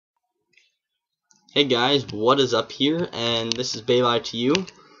Hey guys, what is up here? And this is Baby to you.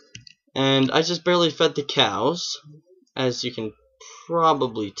 And I just barely fed the cows, as you can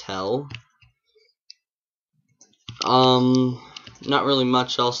probably tell. Not really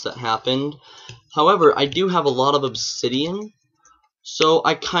much else that happened. However, I do have a lot of obsidian, so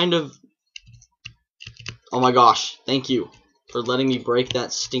I kind of... Oh my gosh, thank you for letting me break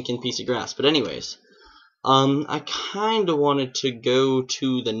that stinking piece of grass. But anyways, I kind of wanted to go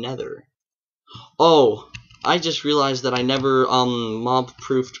to the nether. Oh, I just realized that I never,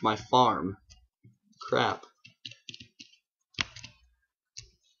 mob-proofed my farm. Crap.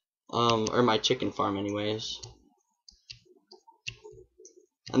 Or my chicken farm anyways.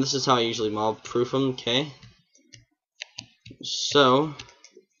 And this is how I usually mob-proof them, okay? So,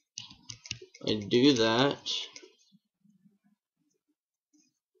 I do that.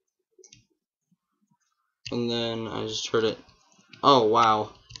 And then I just heard it. Oh,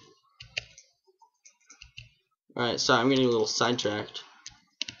 wow. Alright, sorry, I'm getting a little sidetracked.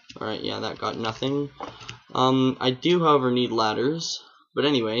 Alright, yeah, that got nothing. I do, however, need ladders. But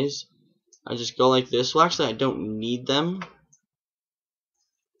anyways, I just go like this. Well, actually, I don't need them.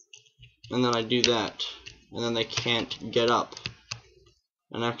 And then I do that. And then they can't get up.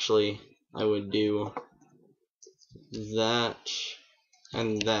 And actually, I would do that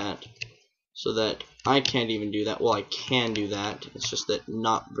and that. So that I can't even do that. Well, I can do that. It's just that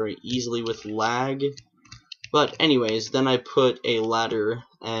not very easily with lag. But anyways, then I put a ladder,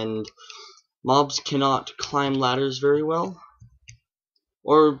 and mobs cannot climb ladders very well.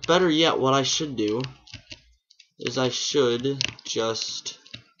 Or better yet, what I should do is I should just...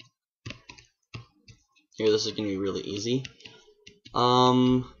 Here, this is going to be really easy.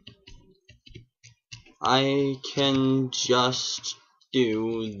 I can just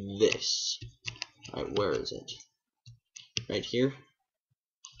do this. Alright, where is it? Right here?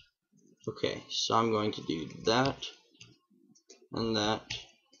 Okay, so I'm going to do that, and that,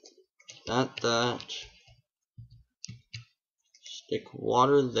 that. Stick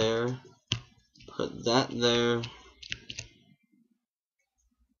water there, put that there,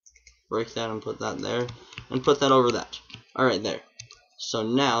 break that and put that there, and put that over that. Alright, there. So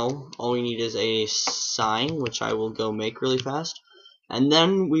now, all we need is a sign, which I will go make really fast. And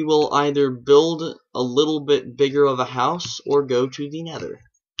then we will either build a little bit bigger of a house, or go to the nether.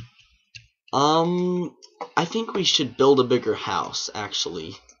 I think we should build a bigger house,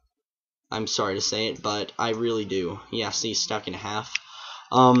 actually. I'm sorry to say it, but I really do. Yeah, see, stuck in half.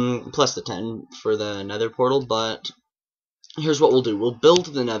 Plus the 10 for the nether portal, but here's what we'll do. We'll build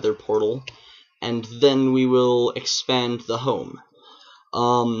the nether portal, and then we will expand the home.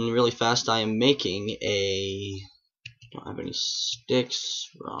 Really fast, I am making a... Don't have any sticks.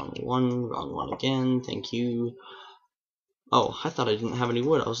 Wrong one again. Thank you. Oh, I thought I didn't have any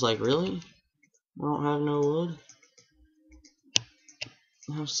wood. I was like, really? I don't have no wood?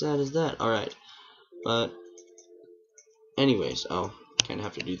 How sad is that? Alright. But, anyways, oh, kinda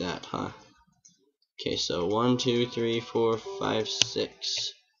have to do that, huh? Okay, so 1, 2, 3, 4, 5,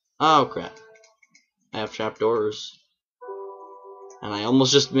 6. Oh, crap. I have trapdoors. And I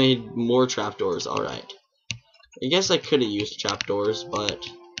almost just made more trapdoors. Alright. I guess I could have used trapdoors, but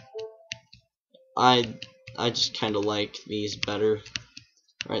I just kinda like these better.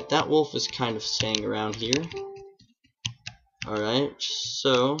 Alright, that wolf is kind of staying around here. Alright,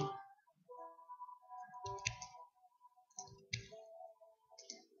 so...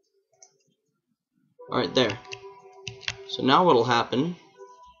 Alright, there. So now what'll happen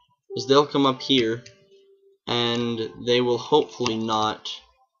is they'll come up here, and they will hopefully not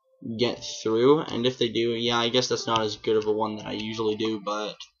get through. And if they do, yeah, I guess that's not as good of a one that I usually do,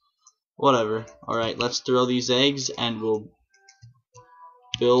 but whatever. Alright, let's throw these eggs, and we'll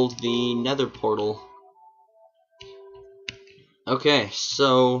build the nether portal. Okay,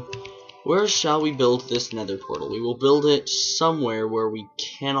 so where shall we build this nether portal? We will build it somewhere where we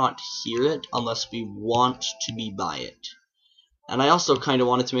cannot hear it unless we want to be by it. And I also kind of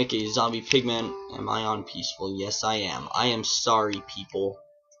wanted to make a zombie pigman. Am I on peaceful? Yes, I am. I am sorry, people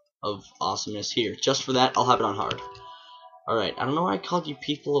of awesomeness. Here, just for that, I'll have it on hard. Alright, I don't know why I called you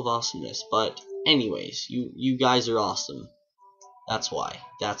people of awesomeness, but anyways, you guys are awesome. That's why.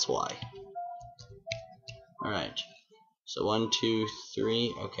 That's why. Alright. So 1, 2,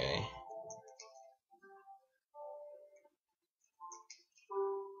 3, okay.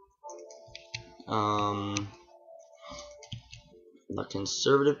 The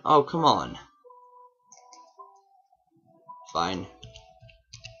conservative... Oh, come on. Fine.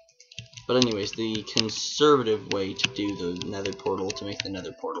 But anyways, the conservative way to do the nether portal, to make the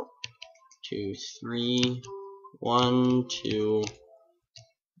nether portal. 2, 3, 1, 2,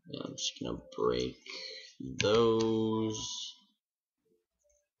 Yeah, I'm just gonna break those.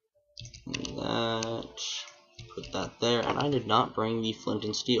 And that. Put that there. And I did not bring the flint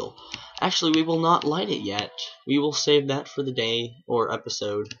and steel. Actually, we will not light it yet. We will save that for the day or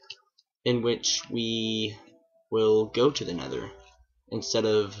episode in which we will go to the Nether instead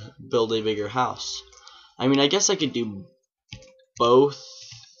of build a bigger house. I mean, I guess I could do both,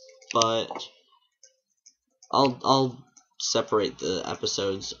 but I'll separate the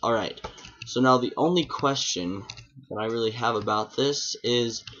episodes. Alright, so now the only question that I really have about this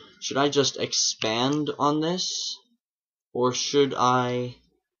is, should I just expand on this, or should I...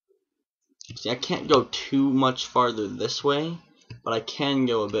 See, I can't go too much farther this way, but I can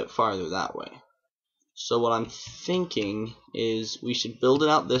go a bit farther that way. So what I'm thinking is we should build it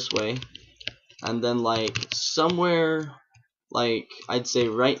out this way, and then like somewhere, like I'd say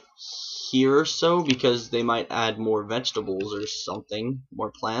right here or so, because they might add more vegetables or something,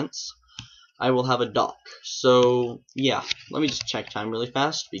 more plants, I will have a dock. So yeah, let me just check time really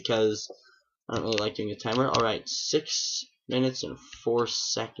fast because I don't really like doing a timer. Alright, 6 minutes and 4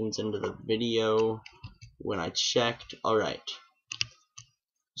 seconds into the video when I checked. Alright,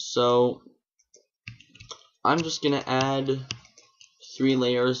 so I'm just gonna add 3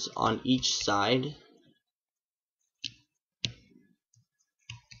 layers on each side.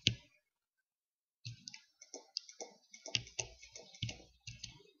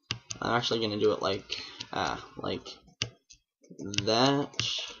 I'm actually gonna do it like that.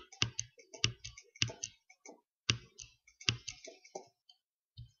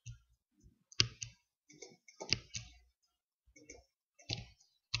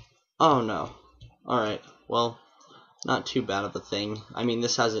 Oh no. Alright, well, not too bad of a thing. I mean,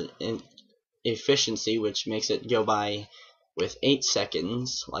 this has an efficiency which makes it go by with 8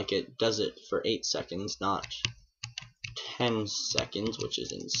 seconds, like it does it for 8 seconds, not 10 seconds, which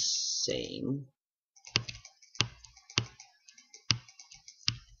is insane.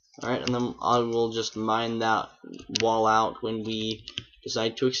 Alright, and then I will just mine that wall out when we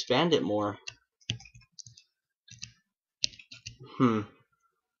decide to expand it more.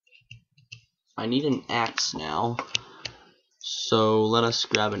 I need an axe now, so let us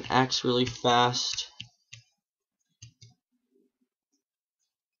grab an axe really fast.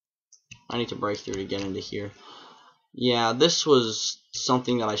 I need to break through to get into here. Yeah, this was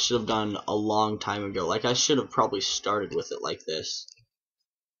something that I should have done a long time ago. Like, I should have probably started with it like this.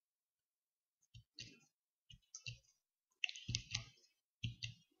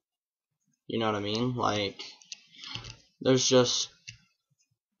 You know what I mean? Like, there's just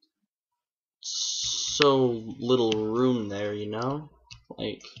so little room there, you know?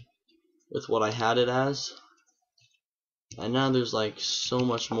 Like, with what I had it as. And now there's like so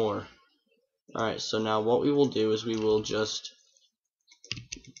much more. Alright, so now what we will do is we will just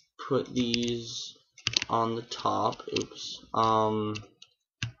put these on the top. Oops. But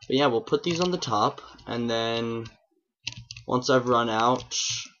yeah, we'll put these on the top, and then once I've run out,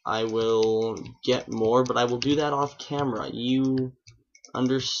 I will get more, but I will do that off camera. You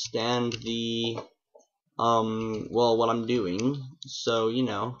understand the well, what I'm doing. So, you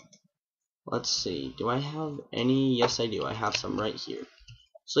know, let's see. Do I have any? Yes, I do. I have some right here.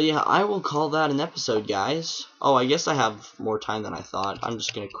 So yeah, I will call that an episode, guys. Oh, I guess I have more time than I thought. I'm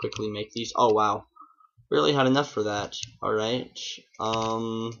just gonna quickly make these. Oh wow, really had enough for that. Alright,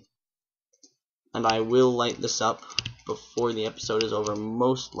 and I will light this up before the episode is over,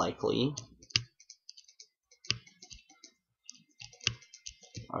 most likely.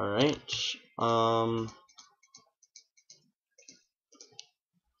 Alright,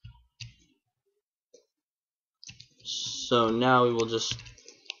 so now we will just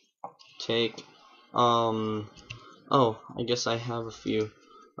take, oh, I guess I have a few.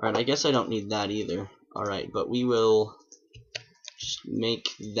 Alright, I guess I don't need that either. Alright, but we will just make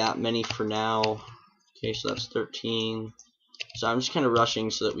that many for now. Okay, so that's 13. So I'm just kind of rushing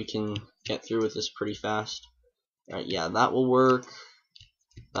so that we can get through with this pretty fast. Alright, yeah, that will work.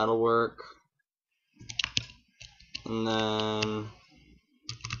 That'll work. And then...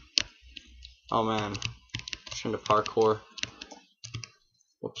 oh man. I'm trying to parkour.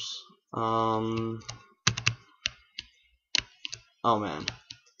 Whoops. Oh man.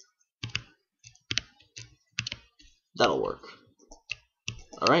 That'll work.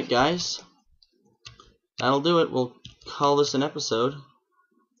 Alright, guys. That'll do it. We'll call this an episode.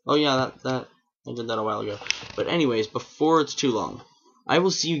 Oh yeah, that I did that a while ago. But anyways, before it's too long, I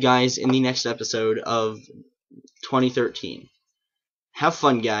will see you guys in the next episode of 2013. Have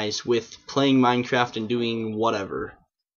fun, guys, with playing Minecraft and doing whatever.